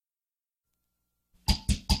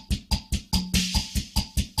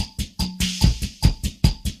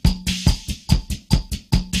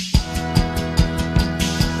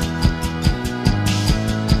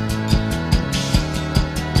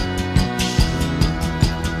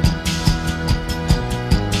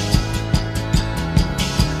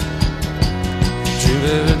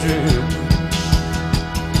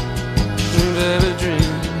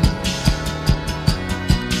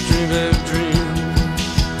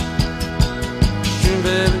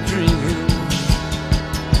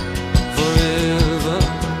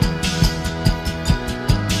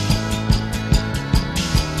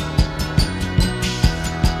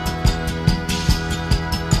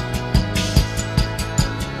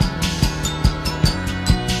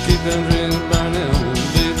keep them dreams burning,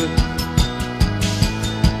 baby.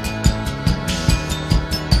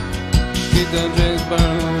 Keep them dreams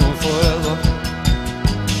burning forever.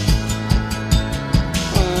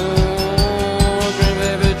 Oh, dream,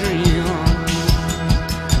 baby, dream.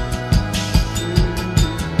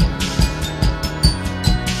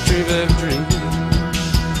 Dream, baby, dream.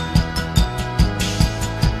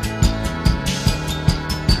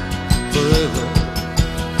 Forever.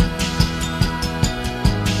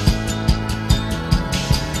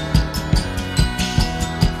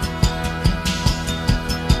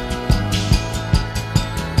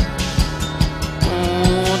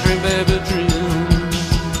 Baby, dream.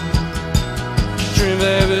 Dream,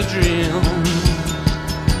 baby, dream.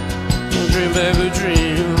 Dream, baby,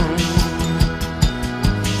 dream.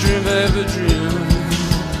 Dream, baby, dream.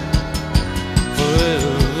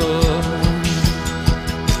 Forever.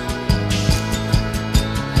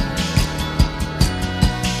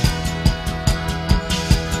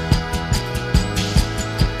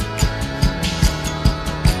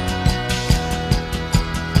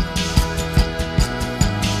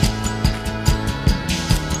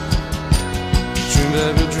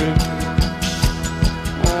 Baby, dream.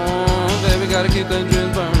 Oh, baby, gotta keep them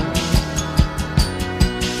dreams burning.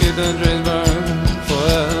 Keep them dreams burning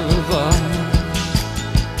forever.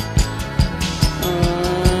 Oh,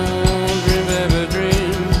 dream, baby,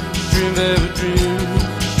 dream. Dream, baby, dream.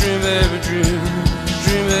 Dream, baby, dream.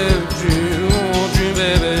 Dream, baby, dream. Oh, dream,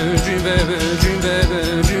 baby, dream, baby, dream, baby,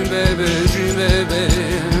 dream, baby, dream, baby.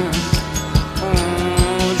 Oh,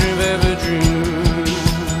 dream, baby, dream.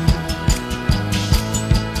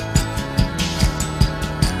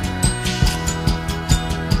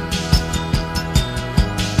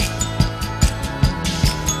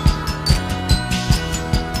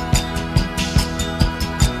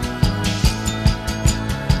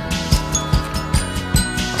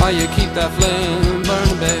 Oh, you keep that flame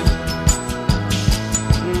burning, babe.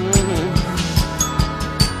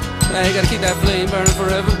 Yeah, you gotta keep that flame burning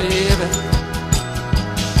forever, baby.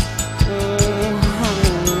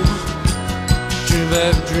 Dream,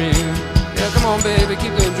 baby, dream. Yeah, come on, baby,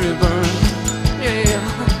 keep that dream burning. Yeah.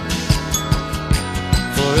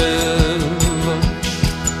 Forever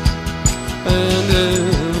and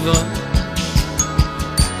ever.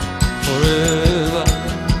 Forever.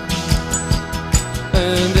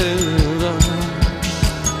 And ever.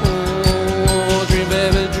 Oh, dream,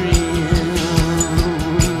 baby, dream.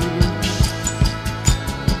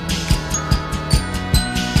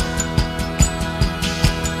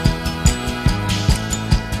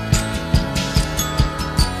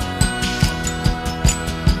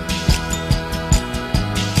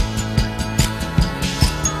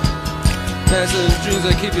 That's the dreams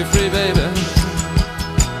that keep you free, baby.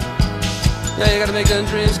 Yeah, you gotta make them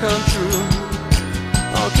dreams come true.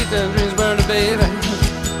 Oh, keep them dreams burning, baby.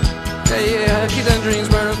 Yeah, keep them dreams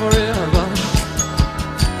burning forever.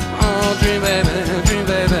 Oh, dream, baby, dream,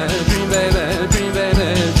 baby, dream, baby, dream, baby,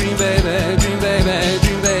 dream, baby, dream, baby,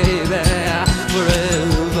 dream, baby,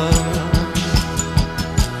 forever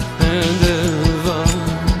and ever.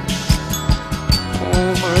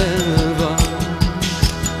 Oh, forever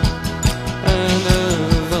and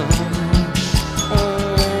ever. Oh,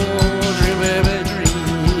 dream, baby, dream.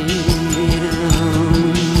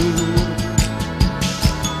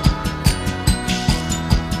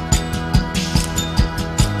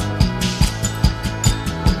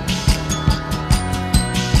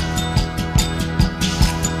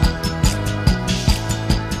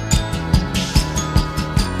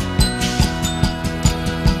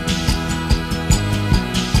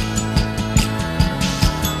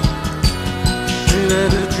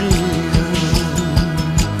 Baby, dream.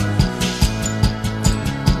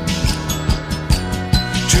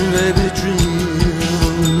 Dream, baby, dream.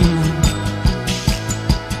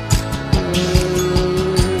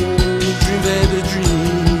 Dream, baby, dream.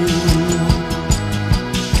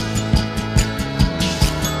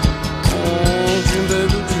 Oh, dream,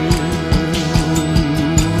 baby, dream.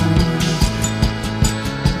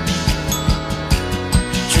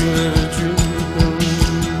 Dream, baby, dream.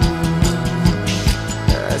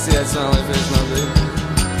 See that smile on your face, my baby.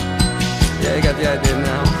 Yeah, you got the idea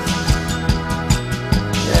now.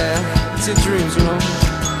 Yeah, it's your dreams, you know.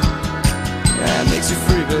 Yeah, it makes you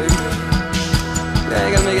free, baby. Yeah,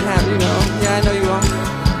 you gotta make it happen, you know. Yeah, I know you are.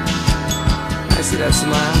 I see that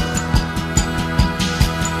smile.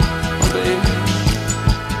 Oh, baby.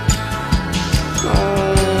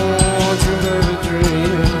 Oh, dream, baby, dream.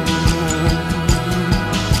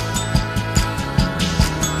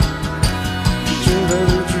 Dream,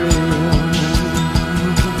 baby, dream.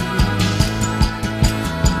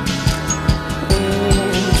 Oh,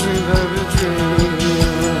 dream,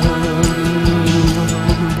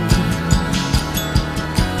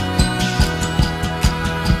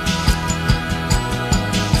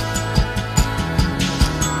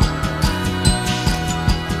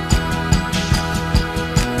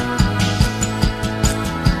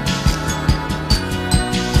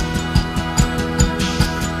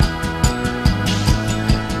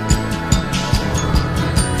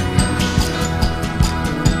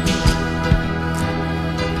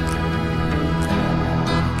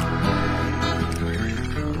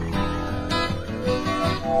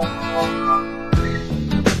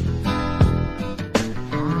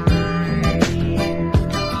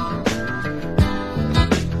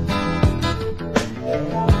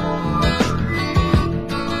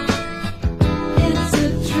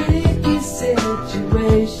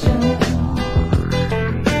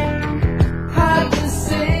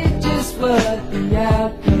 the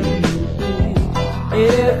outcome will be.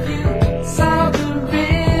 If you solve the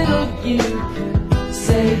riddle, you can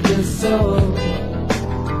save your soul.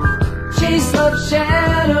 Chase love's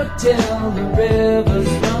shadow till the rivers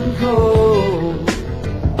run cold.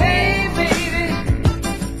 Hey baby,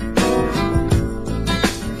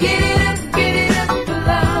 get it up for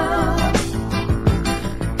love.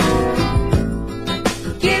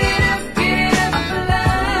 Get it up for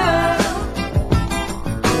love.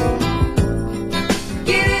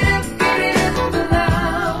 Get it up for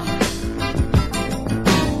love.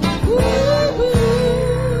 Woo-hoo.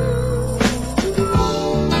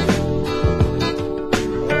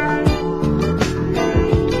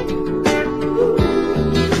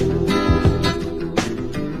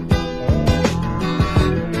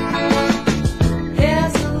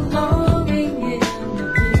 There's a longing in the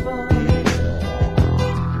people.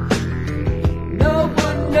 No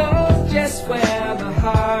one knows just where the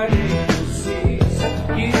heart is.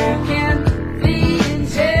 You can flee in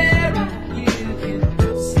terror, you can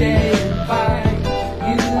stay and fight,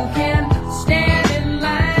 you can stand in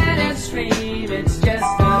line and scream, it's just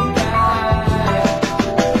a fight.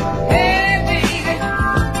 Hey baby,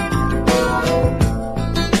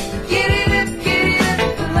 get it up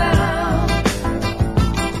for love.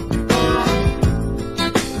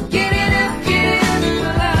 Get it up for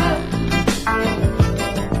love.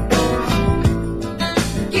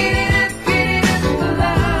 Get it up for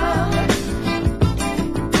love.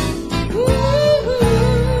 Woo-hoo.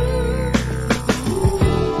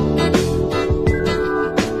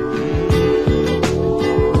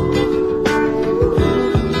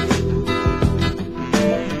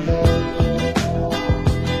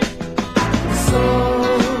 So,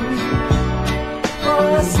 for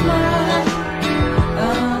a smile,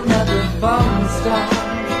 another falling star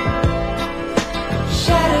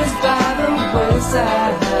shatters by the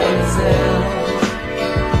wayside.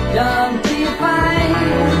 Young divine,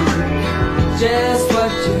 just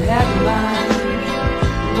what you had in mind.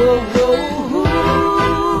 Whoa,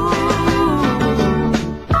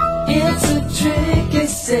 it's a tricky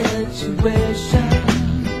situation.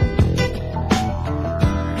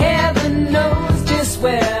 Heaven knows just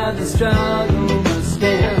where the struggle must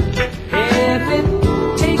end. If it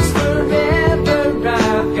takes forever,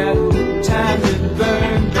 I've got time to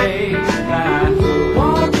burn, babe. I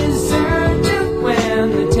won't desert you when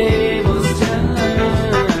the tables turn.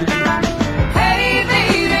 Hey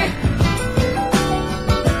baby,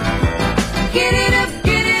 get it up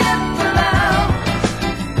for love.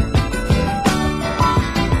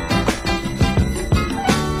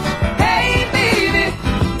 Hey baby,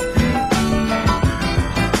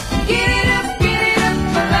 get it up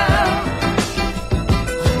for love.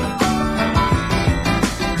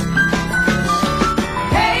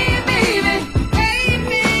 Hey baby,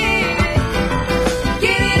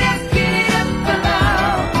 get it up for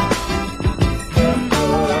love.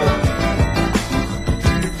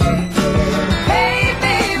 Hey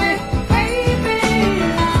baby,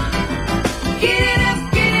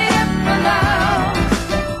 get it up for love.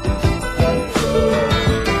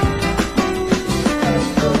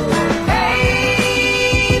 Hey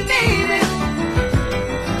baby,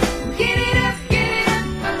 get it up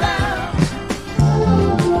for love.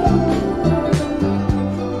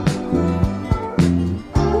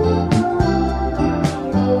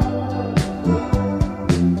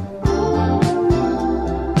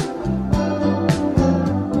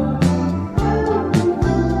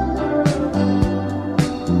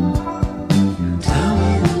 Tell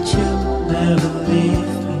me that you'll never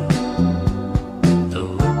leave me. The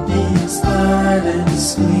whip me inside and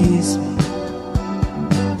squeeze me.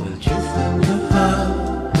 Will truth in your heart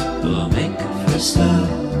will make a first love.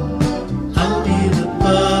 I'll be the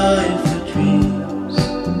boy of your dreams.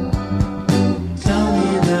 Tell me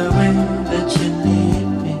the way that you need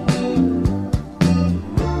me.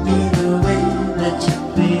 Whip me the way that you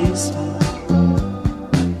please me.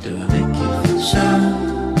 Do I make you feel shy?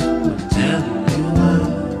 I'm telling you love.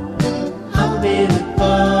 I'll be the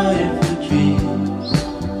boy of your dreams.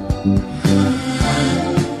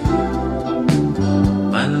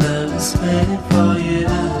 My love is waiting for you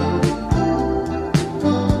now.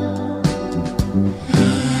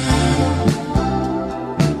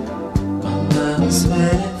 My love is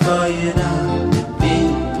waiting for you now. Be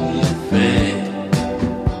afraid.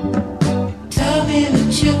 Tell me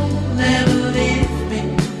that you'll never leave me.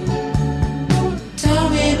 Tell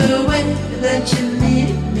me the way that you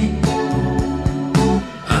need me.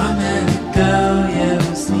 I'm at a girl, yeah, it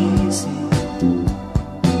was easy.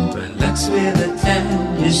 Relax with a tan,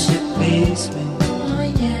 you should please me. Oh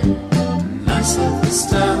yeah. Nice at the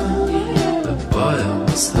start, but boy, I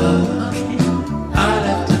was lucky.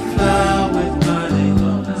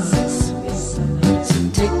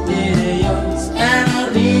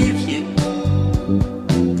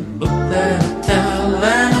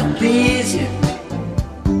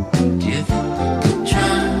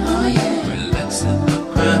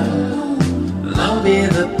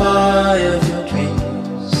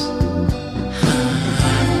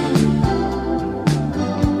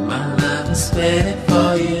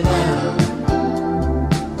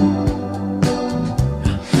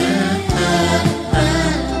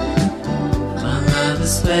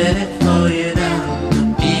 waiting for you now to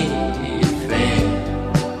be afraid.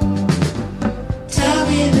 Tell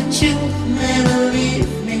me that you'll never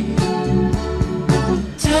leave me.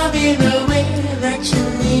 Tell me the way that you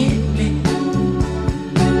need me.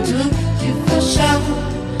 Took you for sure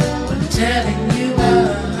when telling you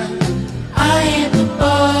I am the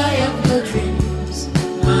boy of your dreams.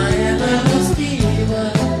 My everlasting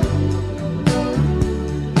one.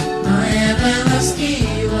 My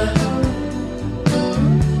everlasting one.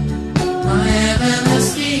 My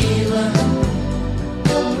everlasting one.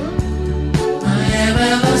 My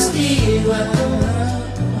everlasting one.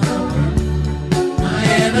 My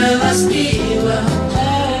everlasting one.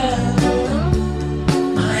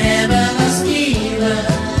 My everlasting one.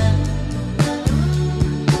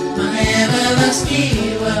 My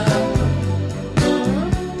everlasting one.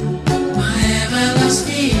 My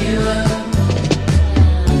everlasting one.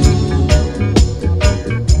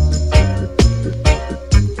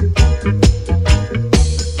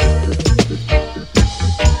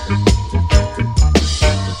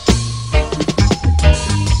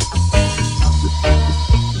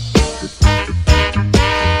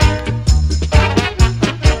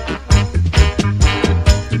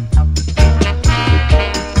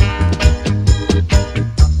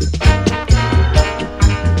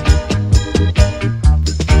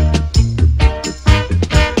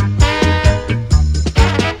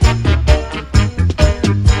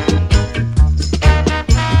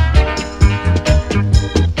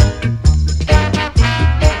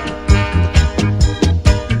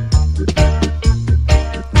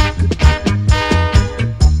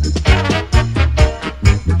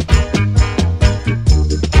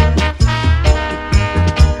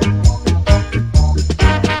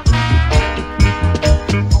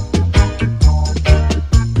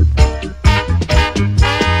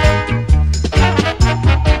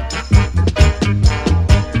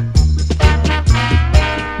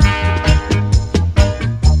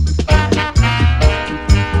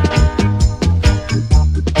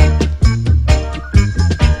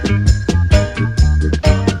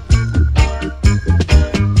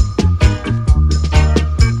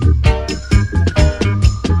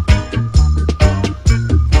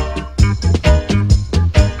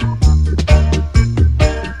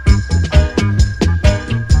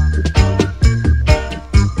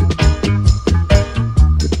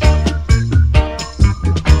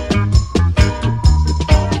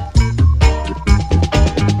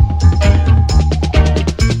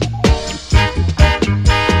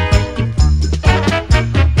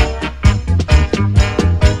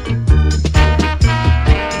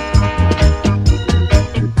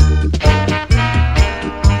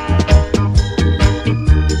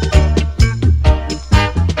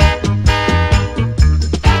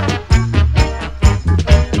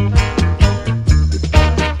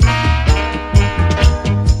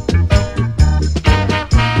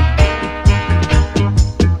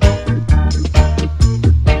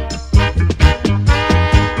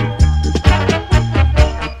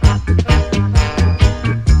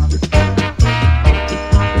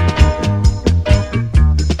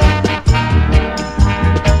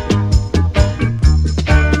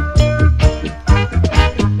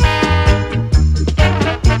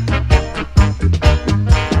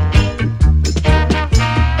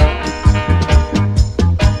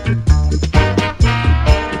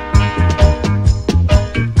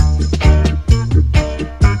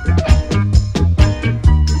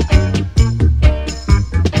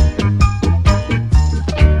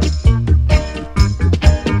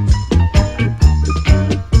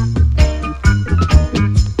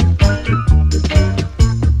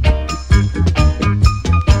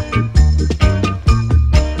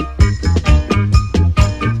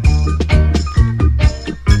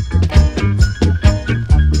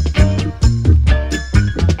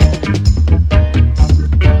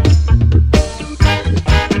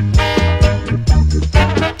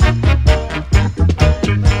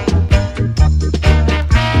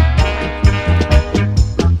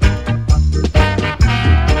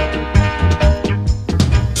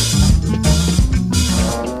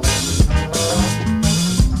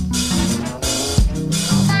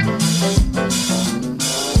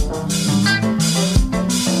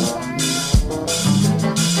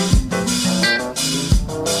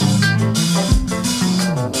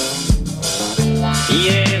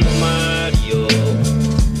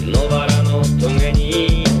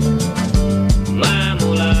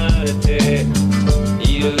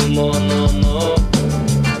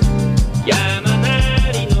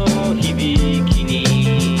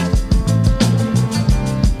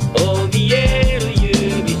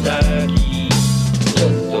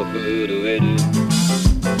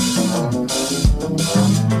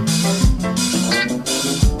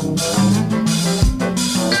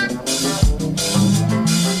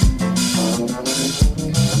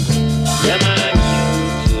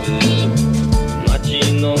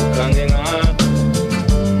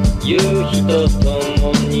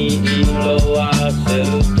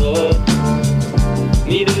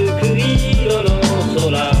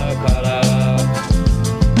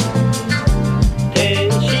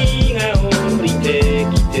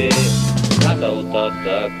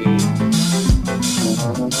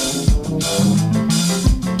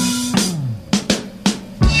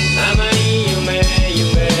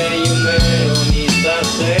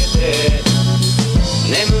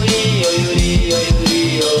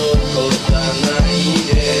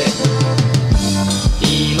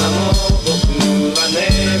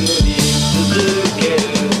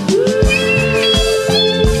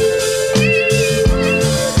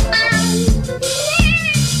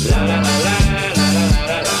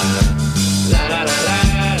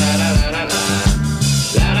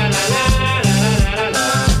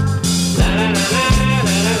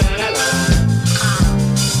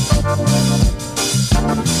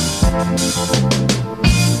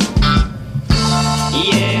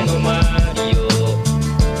 家の周りを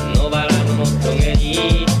野原のトゲ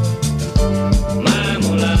に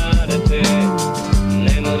守られて眠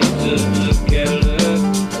り続ける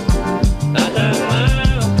頭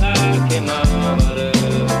を駆け回る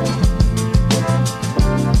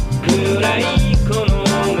暗いこの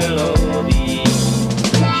メロディー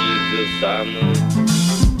口ずさむ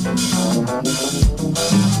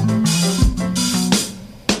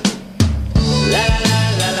ララ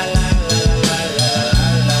ララララ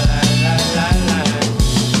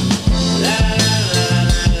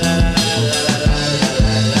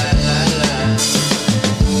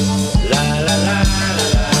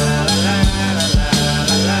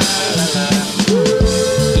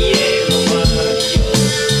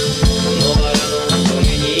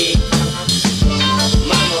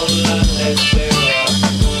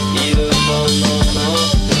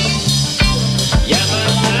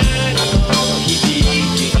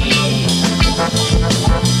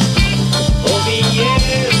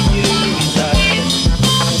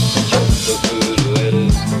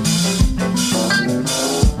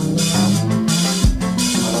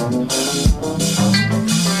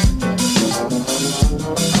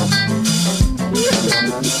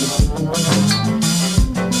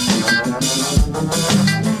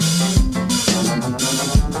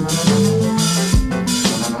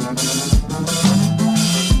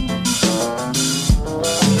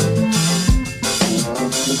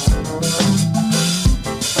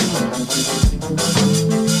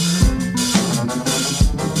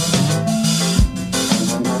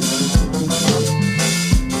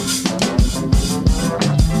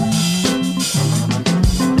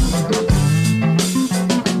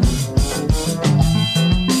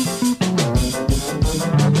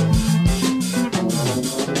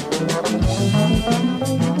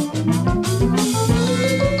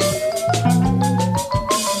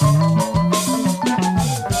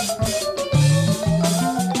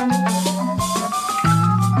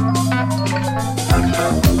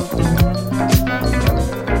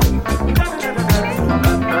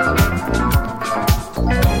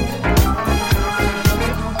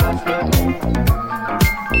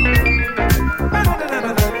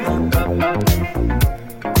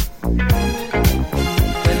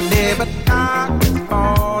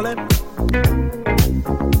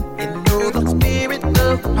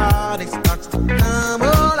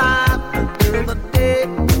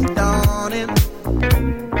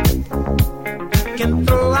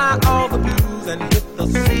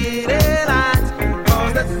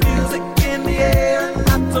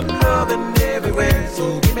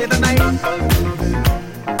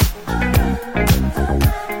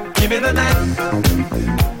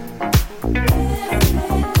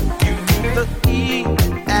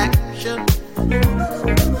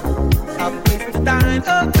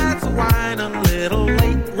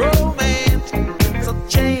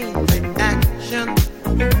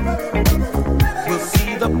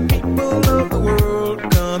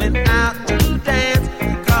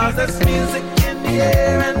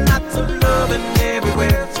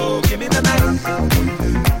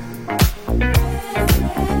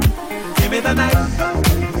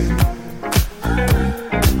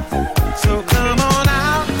Come on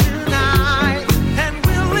out tonight and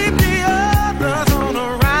we'll leave the others on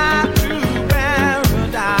a ride.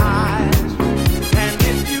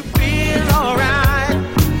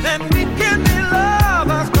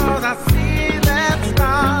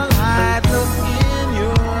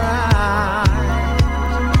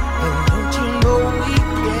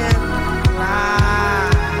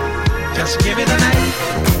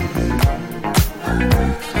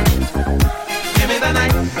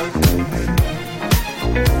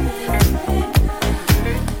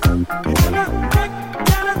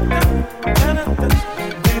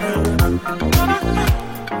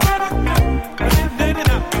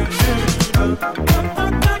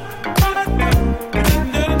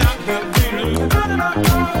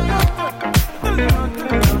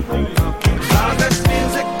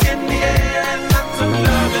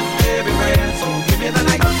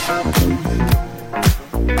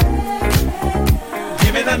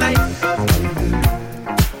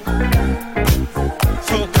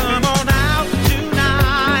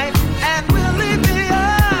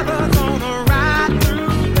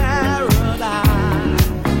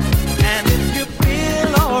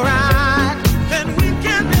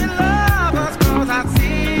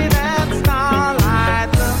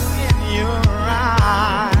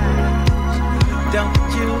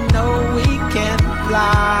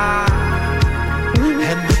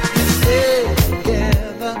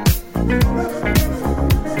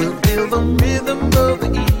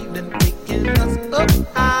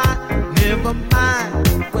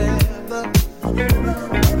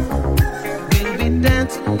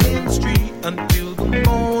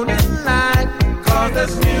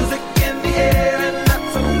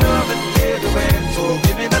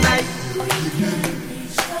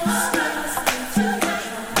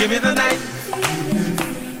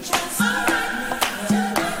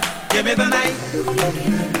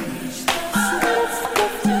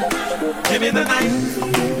 Give me the night.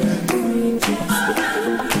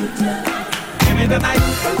 Give me the night.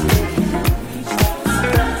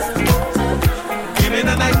 Give me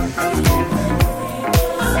the night.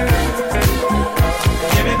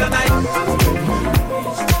 Give me the night.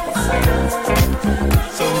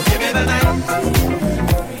 So give me the night.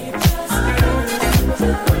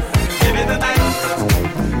 Give me the night.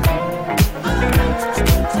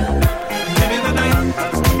 Give me the night.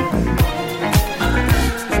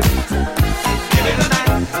 Give me the night.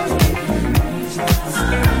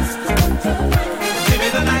 Give me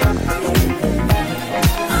the night.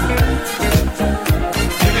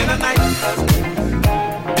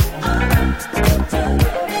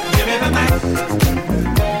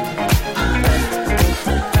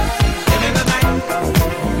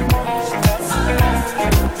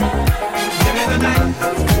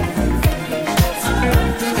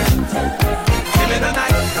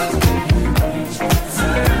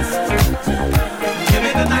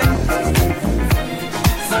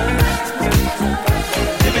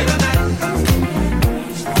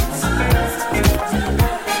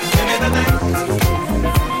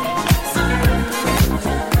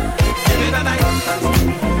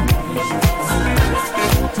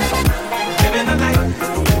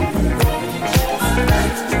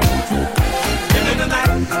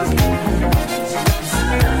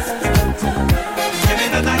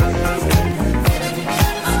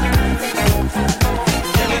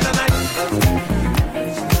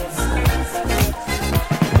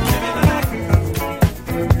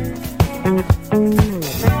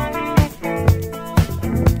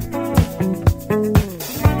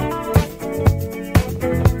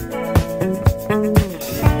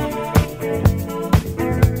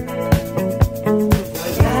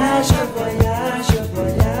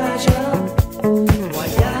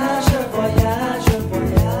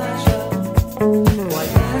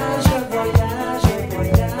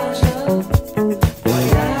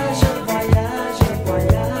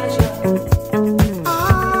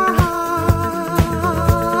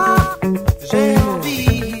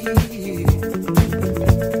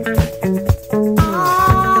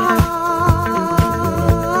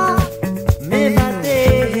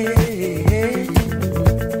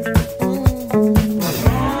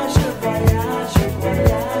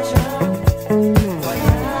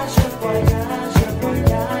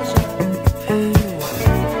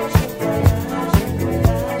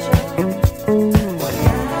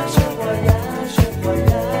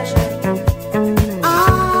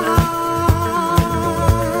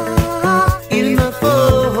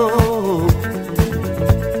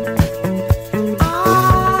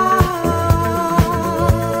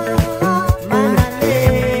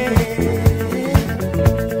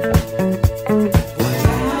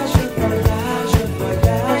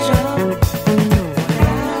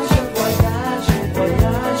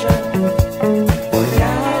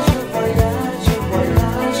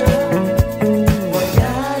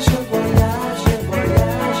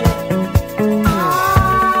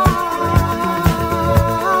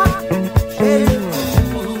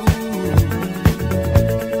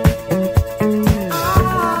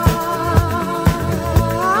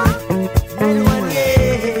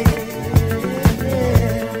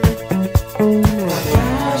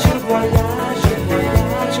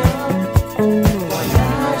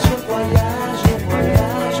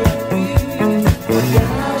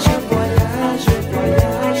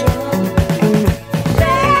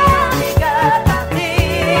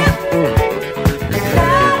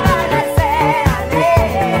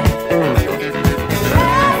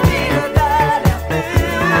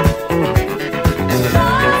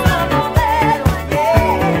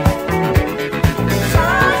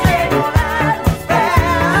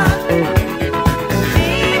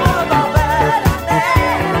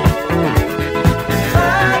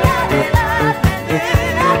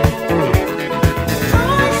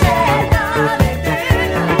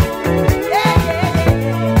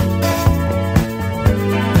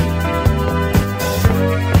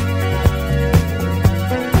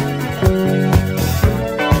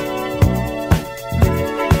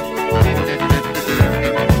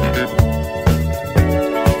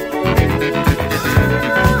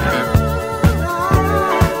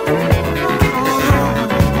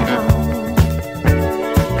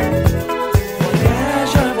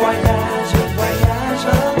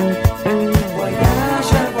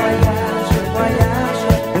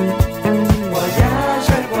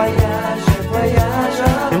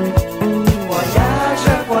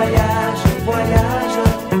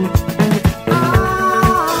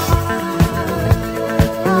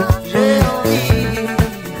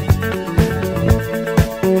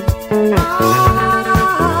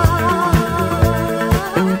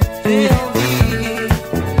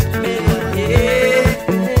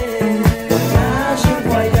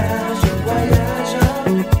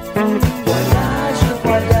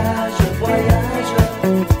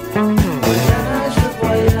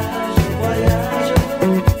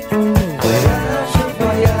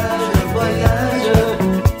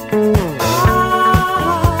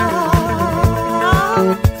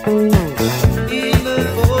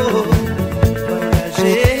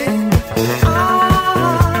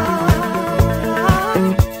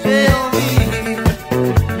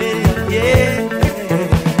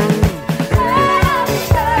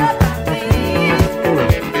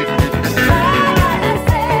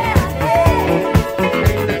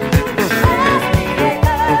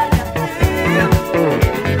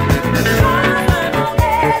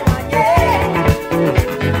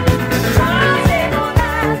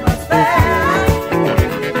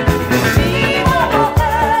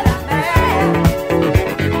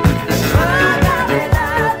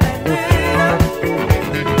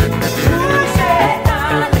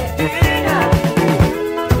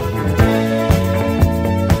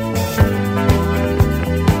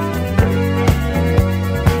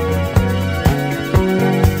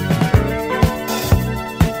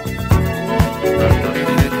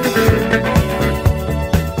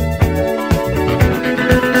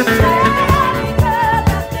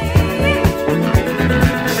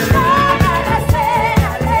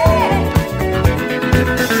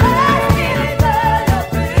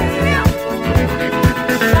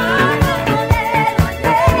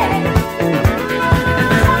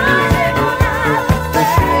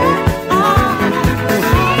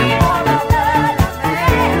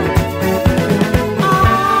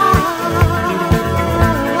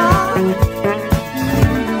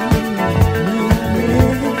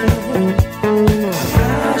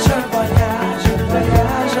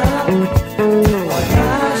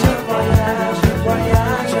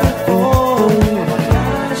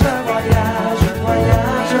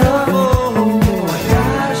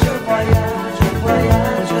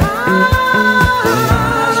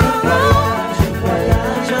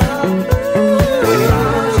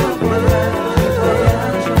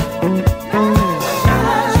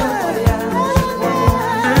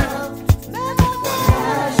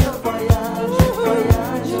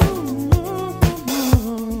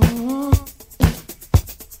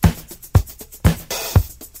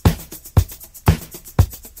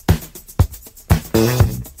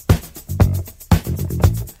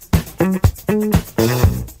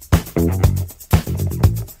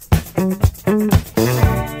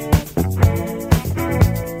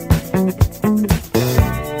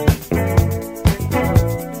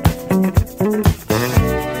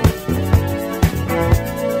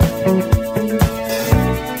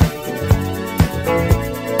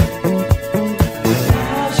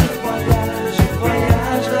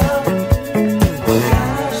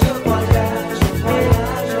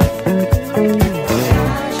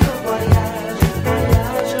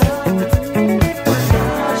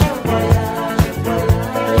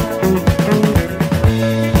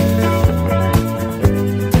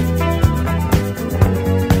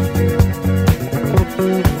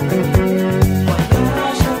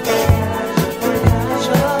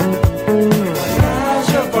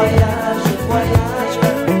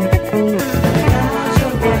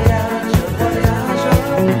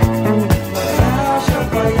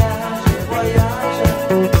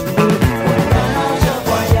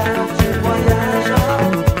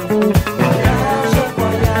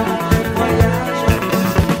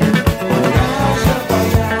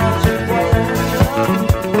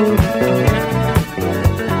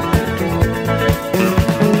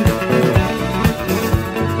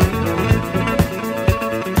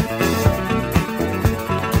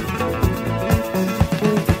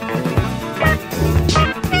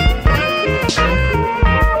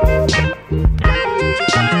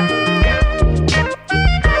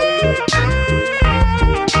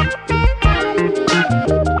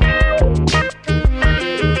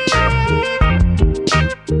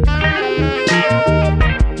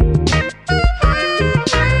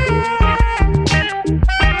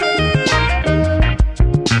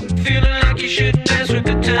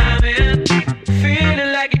 time in.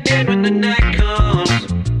 Feeling like you're dead when the night comes.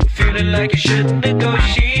 Feeling like you should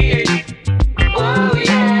negotiate. Oh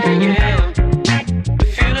yeah, yeah.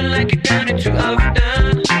 Feeling like you're down and too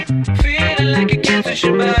often. Feeling like you can't touch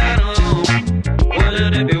your bottom.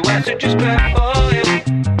 Wanting to be wise, so just grab for you.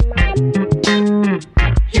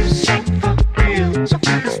 You're so for real, so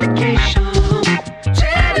sophistication.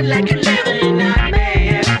 Chatting like you're living in a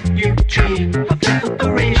nightmare. You dream of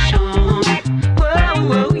liberation. Whoa,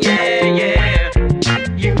 whoa, yeah, yeah.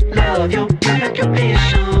 You love your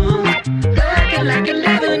preoccupation. Like you're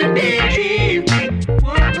living a daydream.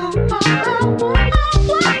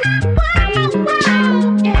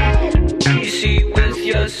 You see, with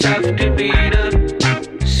your soft demeanor,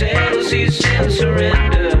 settle, cease and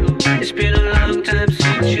surrender. It's been a long time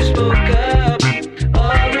since you spoke up,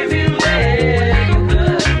 or if you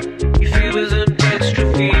ever, you feel with an extra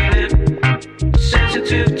feeling,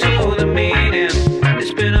 sensitive